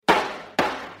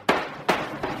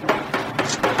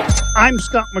I'm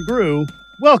Scott McGrew.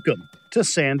 Welcome to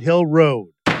Sand Hill Road.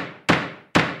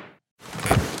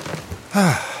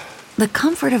 The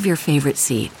comfort of your favorite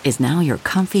seat is now your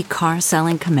comfy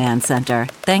car-selling command center,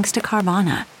 thanks to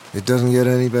Carvana. It doesn't get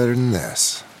any better than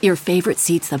this. Your favorite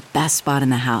seat's the best spot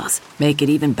in the house. Make it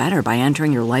even better by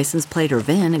entering your license plate or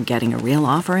VIN and getting a real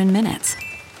offer in minutes.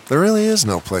 There really is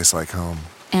no place like home.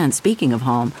 And speaking of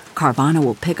home, Carvana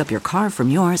will pick up your car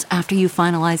from yours after you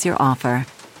finalize your offer.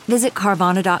 Visit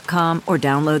Carvana.com or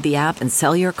download the app and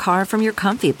sell your car from your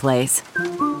comfy place.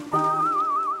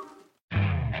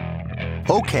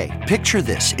 Okay, picture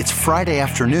this. It's Friday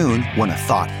afternoon when a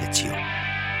thought hits you.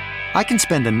 I can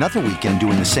spend another weekend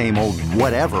doing the same old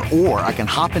whatever, or I can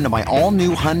hop into my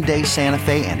all-new Hyundai Santa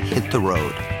Fe and hit the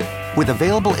road. With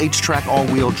available H-Track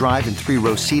all-wheel drive and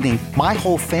 3-row seating, my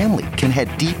whole family can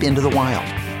head deep into the wild.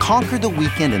 Conquer the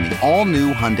weekend in the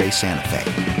all-new Hyundai Santa Fe.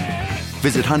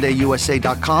 Visit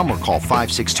HyundaiUSA.com or call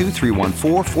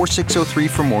 562-314-4603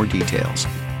 for more details.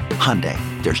 Hyundai,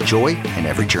 there's joy in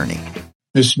every journey.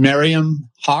 Ms.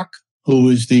 Miriam Hawk, who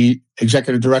is the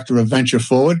Executive Director of Venture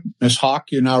Forward. Ms.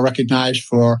 Hawk, you're now recognized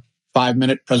for a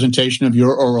 5-minute presentation of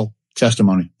your oral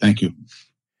testimony. Thank you.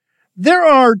 There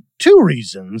are two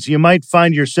reasons you might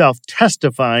find yourself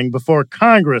testifying before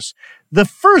Congress. The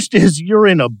first is you're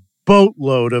in a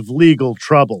boatload of legal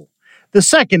trouble. The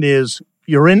second is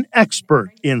you're an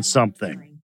expert in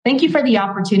something. Thank you for the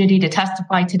opportunity to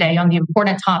testify today on the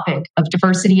important topic of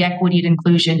diversity, equity, and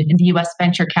inclusion in the U.S.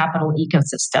 venture capital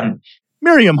ecosystem.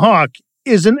 Miriam Hawk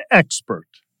is an expert.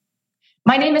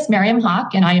 My name is Miriam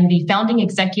Hawk, and I am the founding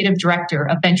executive director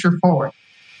of Venture Forward.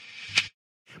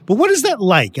 But what is that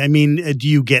like? I mean, do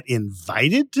you get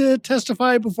invited to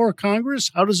testify before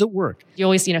Congress? How does it work? You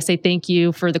always, say thank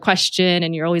you for the question,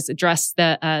 and you always address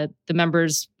the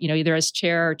members, either as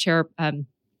chairman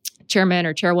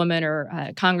or chairwoman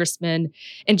or congressman,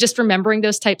 and just remembering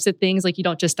those types of things. Like, you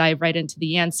don't just dive right into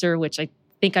the answer, which I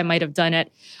think I might have done at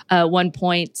one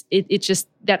point. It's just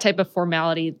that type of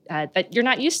formality that you're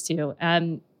not used to.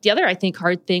 The other, I think,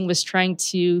 hard thing was trying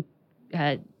to,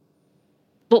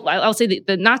 I'll say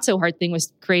the not so hard thing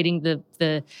was creating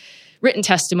the written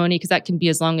testimony, because that can be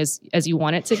as long as you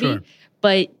want it to be.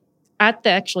 But at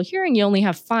the actual hearing, you only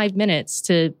have 5 minutes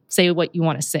to say what you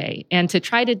want to say, and to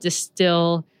try to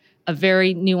distill a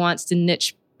very nuanced and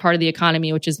niche part of the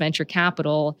economy, which is venture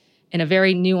capital, and a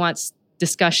very nuanced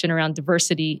discussion around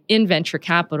diversity in venture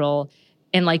capital,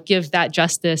 and give that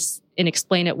justice and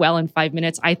explain it well in 5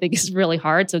 minutes, I think is really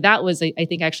hard. So that was, I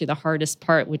think, actually the hardest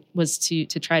part, was to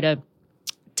try to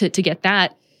get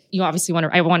that. Obviously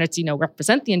I wanted to,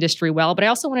 represent the industry well, but I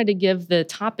also wanted to give the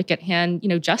topic at hand,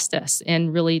 justice,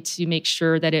 and really to make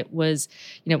sure that it was,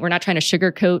 we're not trying to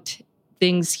sugarcoat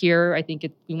things here. I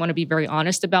think we want to be very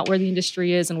honest about where the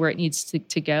industry is and where it needs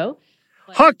to go.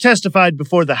 Hawk testified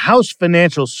before the House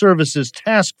Financial Services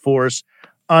Task Force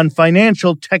on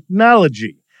financial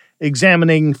technology,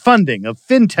 examining funding of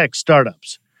fintech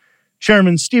startups.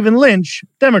 Chairman Stephen Lynch,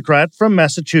 Democrat from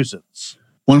Massachusetts.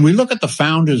 When we look at the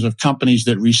founders of companies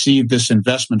that receive this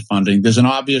investment funding, there's an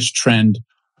obvious trend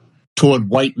toward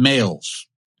white males.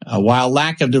 While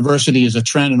lack of diversity is a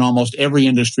trend in almost every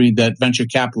industry that venture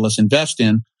capitalists invest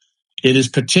in, it is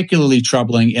particularly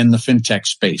troubling in the fintech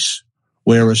space,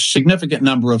 where a significant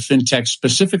number of fintechs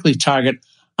specifically target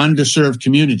underserved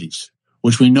communities,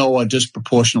 which we know are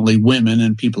disproportionately women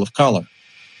and people of color.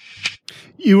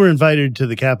 You were invited to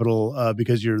the Capitol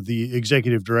because you're the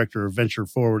executive director of Venture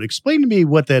Forward. Explain to me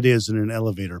what that is in an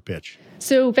elevator pitch.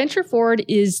 So Venture Forward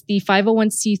is the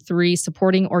 501c3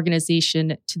 supporting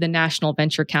organization to the National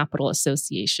Venture Capital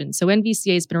Association. So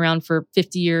NVCA has been around for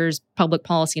 50 years, public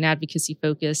policy and advocacy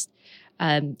focused.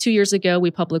 2 years ago, we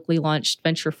publicly launched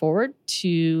Venture Forward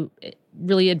to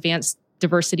really advance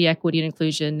diversity, equity, and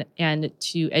inclusion, and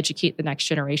to educate the next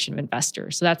generation of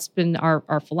investors. So that's been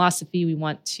our philosophy. We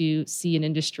want to see an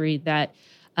industry that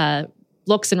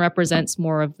looks and represents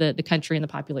more of the country and the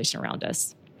population around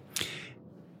us.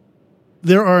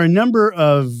 There are a number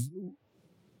of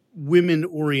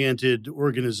women-oriented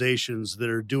organizations that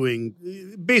are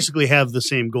basically have the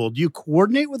same goal. Do you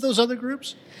coordinate with those other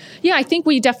groups? Yeah, I think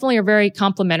we definitely are very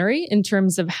complementary in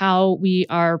terms of how we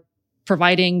are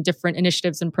providing different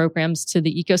initiatives and programs to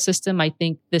the ecosystem. I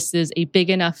think this is a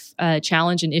big enough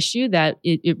challenge and issue that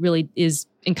it really is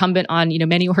incumbent on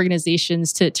many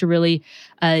organizations to really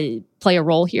play a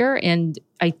role here. And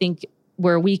I think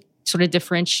where we sort of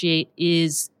differentiate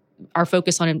is our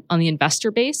focus on the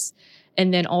investor base,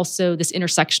 and then also this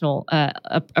intersectional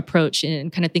approach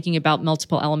and kind of thinking about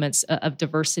multiple elements of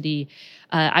diversity.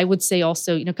 I would say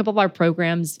also, a couple of our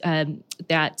programs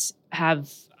that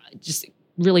have just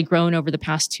really grown over the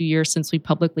past 2 years since we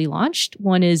publicly launched.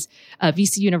 One is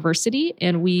VC University,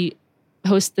 and we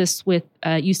host this with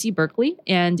UC Berkeley,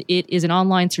 and it is an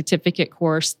online certificate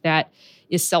course that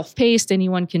is self-paced.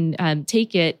 Anyone can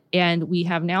take it, and we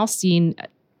have now seen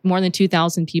more than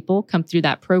 2,000 people come through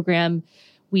that program.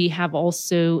 We have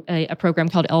also a program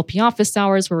called LP Office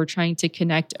Hours, where we're trying to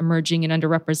connect emerging and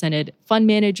underrepresented fund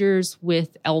managers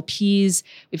with LPs.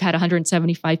 We've had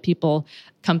 175 people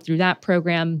come through that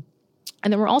program.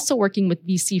 And then we're also working with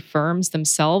VC firms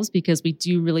themselves, because we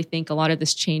do really think a lot of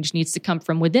this change needs to come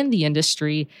from within the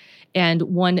industry. And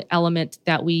one element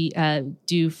that we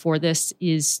do for this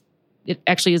is, it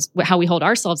actually is how we hold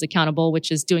ourselves accountable,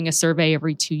 which is doing a survey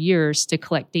every 2 years to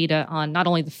collect data on not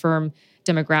only the firm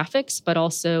demographics, but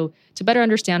also to better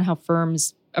understand how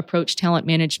firms approach talent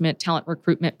management, talent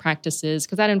recruitment practices,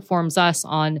 because that informs us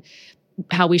on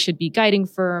how we should be guiding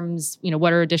firms,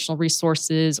 what are additional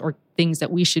resources or things that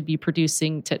we should be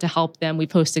producing to help them. We've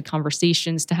hosted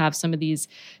conversations to have some of these,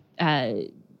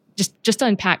 just to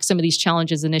unpack some of these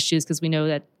challenges and issues, because we know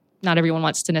that not everyone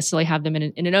wants to necessarily have them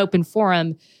in an open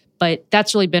forum. But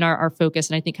that's really been our focus,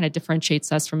 and I think kind of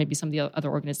differentiates us from maybe some of the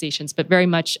other organizations, but very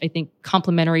much, I think,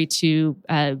 complementary to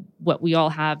what we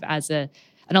all have as an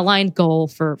aligned goal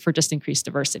for just increased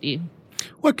diversity.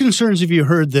 What concerns have you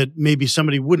heard that maybe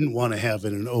somebody wouldn't want to have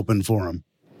in an open forum?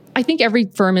 I think every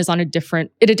firm is at a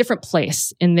different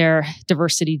place in their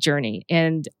diversity journey.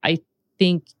 And I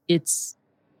think it's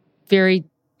very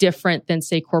different than,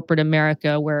 say, corporate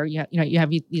America, where you have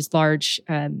these large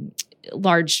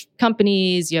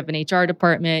companies, you have an HR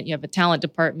department, you have a talent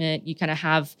department, you kind of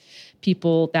have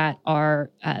people that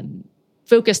are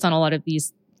focused on a lot of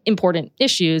these important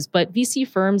issues. But VC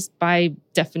firms, by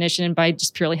definition and by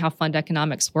just purely how fund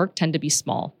economics work, tend to be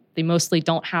small. They mostly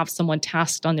don't have someone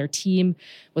tasked on their team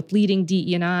with leading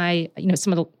DE&I.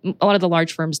 A lot of the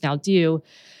large firms now do.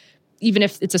 Even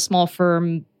if it's a small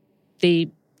firm, they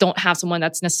don't have someone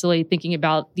that's necessarily thinking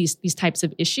about these types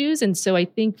of issues. And so I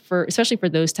think especially for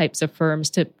those types of firms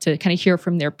to kind of hear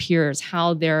from their peers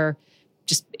how they're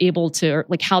just able to,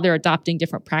 how they're adopting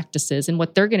different practices and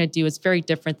what they're going to do is very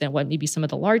different than what maybe some of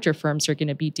the larger firms are going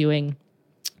to be doing.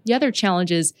 The other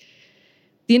challenge is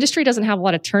the industry doesn't have a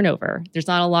lot of turnover. There's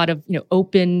not a lot of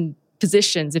open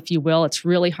positions, if you will. It's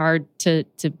really hard to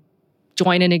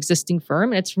join an existing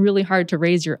firm, and it's really hard to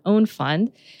raise your own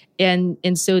fund. And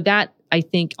so that, I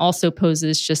think, also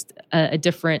poses just a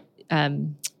different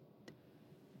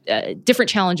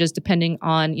challenges depending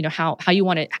on how you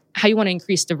want to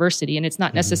increase diversity. And it's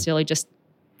not necessarily just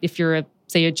if you're a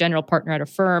general partner at a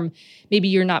firm, maybe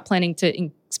you're not planning to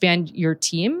expand your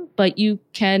team, but you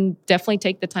can definitely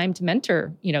take the time to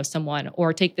mentor someone,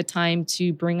 or take the time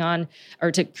to bring on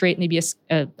or to create maybe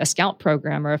a scout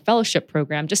program or a fellowship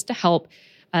program, just to help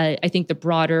I think the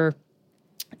broader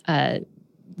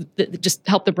just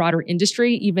help the broader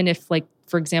industry, even if,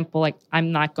 for example,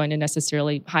 I'm not going to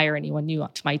necessarily hire anyone new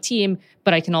to my team,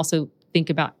 but I can also think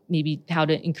about maybe how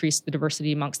to increase the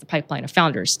diversity amongst the pipeline of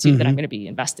founders too that I'm going to be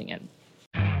investing in.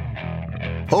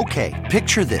 Okay,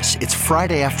 picture this. It's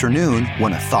Friday afternoon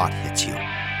when a thought hits you.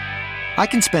 I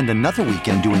can spend another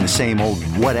weekend doing the same old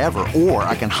whatever, or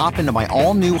I can hop into my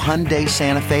all-new Hyundai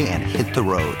Santa Fe and hit the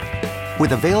road.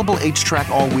 With available H-Track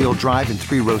all-wheel drive and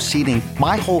 3-row seating,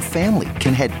 my whole family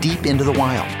can head deep into the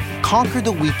wild. Conquer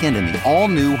the weekend in the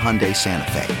all-new Hyundai Santa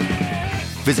Fe.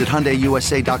 Visit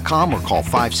HyundaiUSA.com or call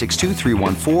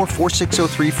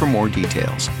 562-314-4603 for more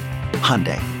details.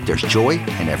 Hyundai, there's joy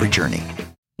in every journey.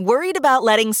 Worried about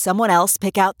letting someone else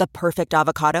pick out the perfect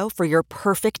avocado for your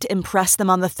perfect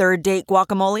impress-them-on-the-third-date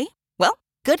guacamole? Well,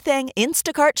 good thing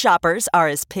Instacart shoppers are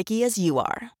as picky as you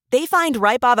are. They find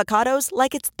ripe avocados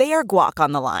like it's their guac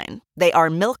on the line. They are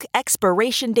milk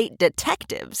expiration date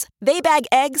detectives. They bag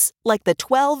eggs like the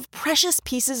 12 precious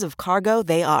pieces of cargo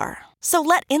they are. So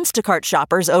let Instacart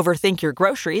shoppers overthink your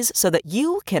groceries so that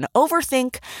you can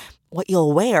overthink what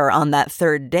you'll wear on that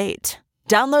third date.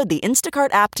 Download the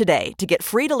Instacart app today to get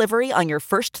free delivery on your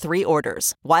first 3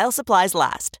 orders, while supplies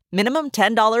last. Minimum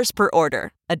 $10 per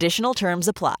order. Additional terms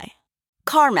apply.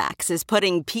 CarMax is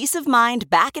putting peace of mind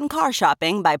back in car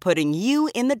shopping by putting you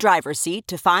in the driver's seat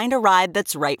to find a ride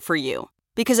that's right for you.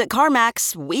 Because at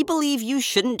CarMax, we believe you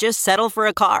shouldn't just settle for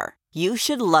a car. You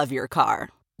should love your car.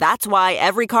 That's why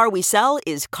every car we sell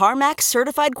is CarMax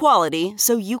certified quality,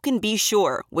 so you can be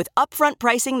sure with upfront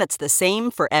pricing that's the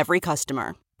same for every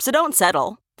customer. So don't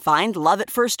settle. Find love at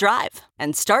first drive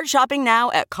and start shopping now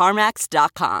at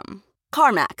CarMax.com.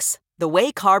 CarMax, the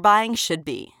way car buying should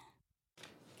be.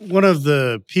 One of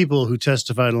the people who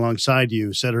testified alongside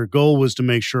you said her goal was to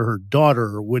make sure her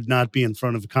daughter would not be in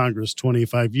front of Congress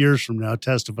 25 years from now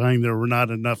testifying there were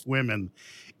not enough women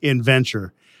in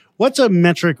venture. What's a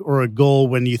metric or a goal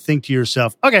when you think to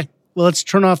yourself, okay, well, let's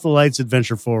turn off the lights at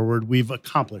Venture Forward. We've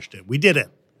accomplished it. We did it.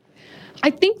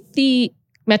 I think the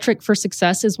metric for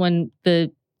success is when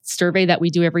the survey that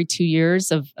we do every 2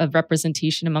 years of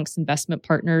representation amongst investment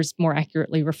partners more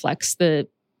accurately reflects the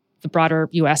broader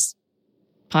U.S.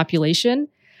 population.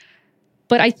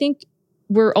 But I think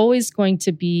we're always going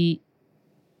to be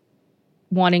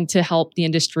wanting to help the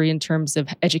industry in terms of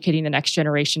educating the next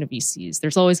generation of VCs.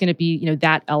 There's always going to be,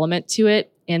 that element to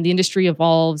it. And the industry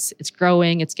evolves, it's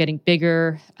growing, it's getting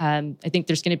bigger. I think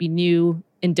there's going to be new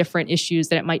and different issues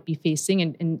that it might be facing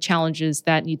and challenges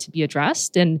that need to be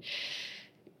addressed. And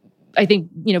I think,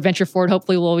 Venture Forward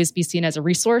hopefully will always be seen as a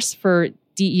resource for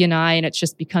DE&I, and it's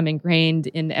just become ingrained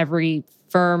in every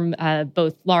firm,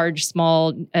 both large,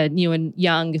 small, new and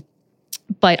young.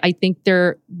 But I think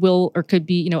there will or could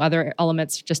be, other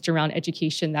elements just around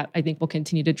education that I think will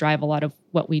continue to drive a lot of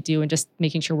what we do and just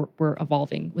making sure we're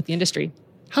evolving with the industry.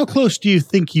 How close do you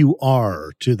think you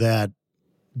are to that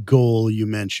goal you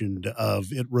mentioned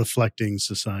of it reflecting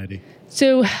society?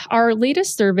 So our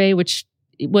latest survey, which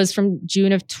was from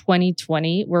June of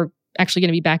 2020, we're actually going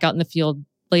to be back out in the field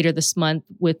later this month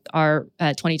with our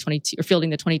 2022 or fielding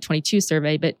the 2022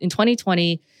 survey. But in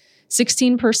 2020,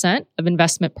 16% of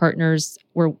investment partners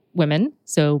were women.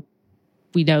 So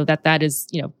we know that is,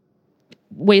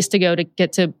 ways to go to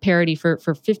get to parity for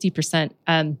 50%.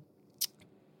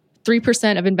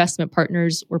 3% of investment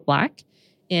partners were Black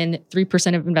and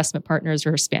 3% of investment partners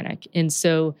were Hispanic. And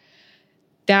so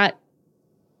that,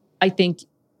 I think,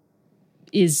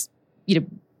 is,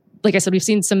 like I said, we've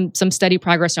seen some steady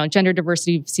progress around gender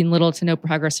diversity. We've seen little to no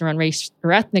progress around race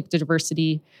or ethnic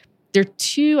diversity. There are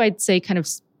two, I'd say, kind of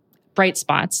bright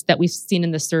spots that we've seen in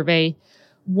the survey.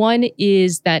 One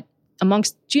is that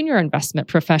amongst junior investment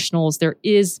professionals, there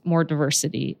is more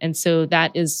diversity. And so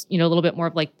that is, a little bit more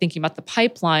of like thinking about the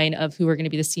pipeline of who are going to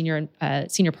be the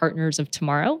senior partners of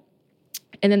tomorrow.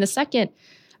 And then the second,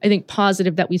 I think,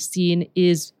 positive that we've seen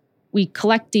is we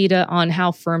collect data on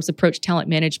how firms approach talent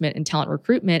management and talent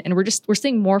recruitment. And we're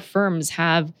seeing more firms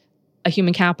have a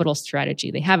human capital strategy.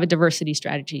 They have a diversity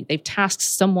strategy. They've tasked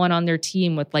someone on their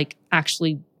team with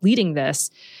actually leading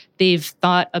this. They've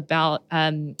thought about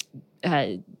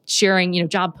sharing,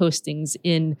 job postings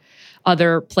in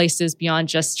other places beyond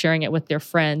just sharing it with their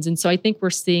friends. And so I think we're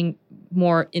seeing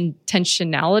more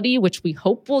intentionality, which we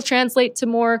hope will translate to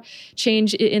more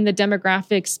change in the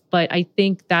demographics. But I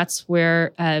think that's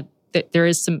where there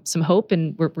is some hope,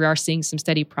 and we are seeing some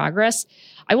steady progress.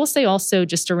 I will say also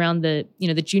just around the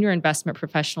junior investment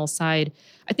professional side,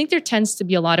 I think there tends to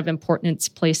be a lot of importance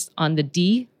placed on the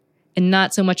D and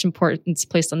not so much importance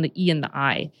placed on the E and the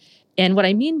I. And what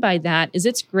I mean by that is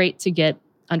it's great to get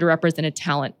underrepresented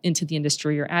talent into the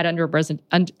industry or add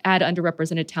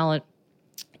underrepresented talent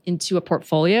into a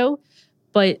portfolio,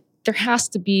 but there has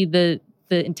to be the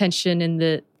intention and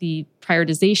the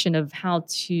prioritization of how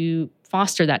to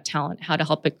foster that talent, how to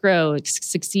help it grow,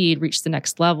 succeed, reach the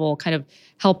next level, kind of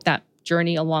help that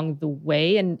journey along the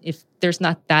way. And if there's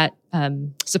not that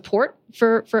support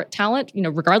for talent,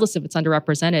 regardless if it's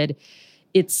underrepresented,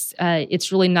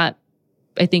 it's really not,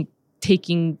 I think,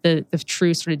 taking the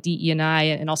true sort of DE&I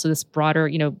and also this broader,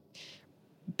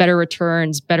 better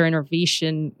returns, better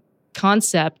innovation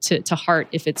concept to heart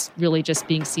if it's really just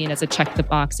being seen as a check the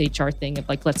box HR thing of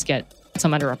let's get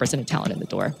some underrepresented talent in the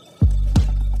door.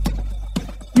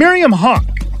 Miriam Hawk,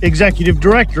 Executive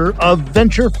Director of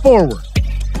Venture Forward.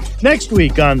 Next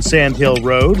week on Sand Hill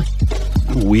Road.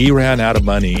 We ran out of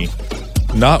money,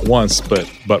 not once, but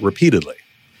repeatedly.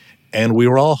 And we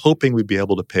were all hoping we'd be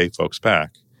able to pay folks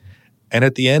back. And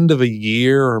at the end of a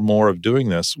year or more of doing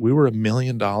this, we were $1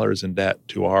 million in debt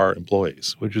to our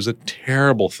employees, which is a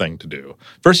terrible thing to do.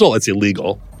 First of all, it's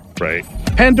illegal, right?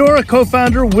 Pandora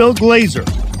co-founder Will Glazer.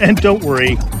 And don't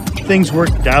worry, things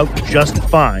worked out just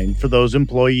fine for those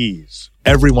employees.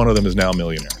 Every one of them is now a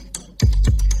millionaire.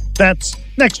 That's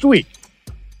next week.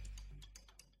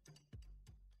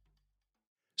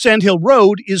 Sand Hill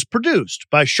Road is produced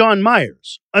by Sean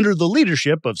Myers under the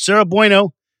leadership of Sarah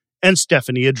Bueno and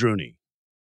Stephanie Adruni.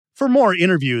 For more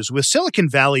interviews with Silicon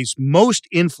Valley's most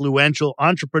influential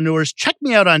entrepreneurs, check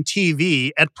me out on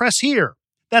TV at Press Here.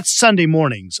 That's Sunday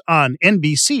mornings on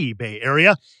NBC Bay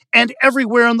Area and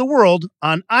everywhere in the world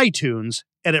on iTunes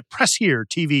and at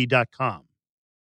PressHereTV.com.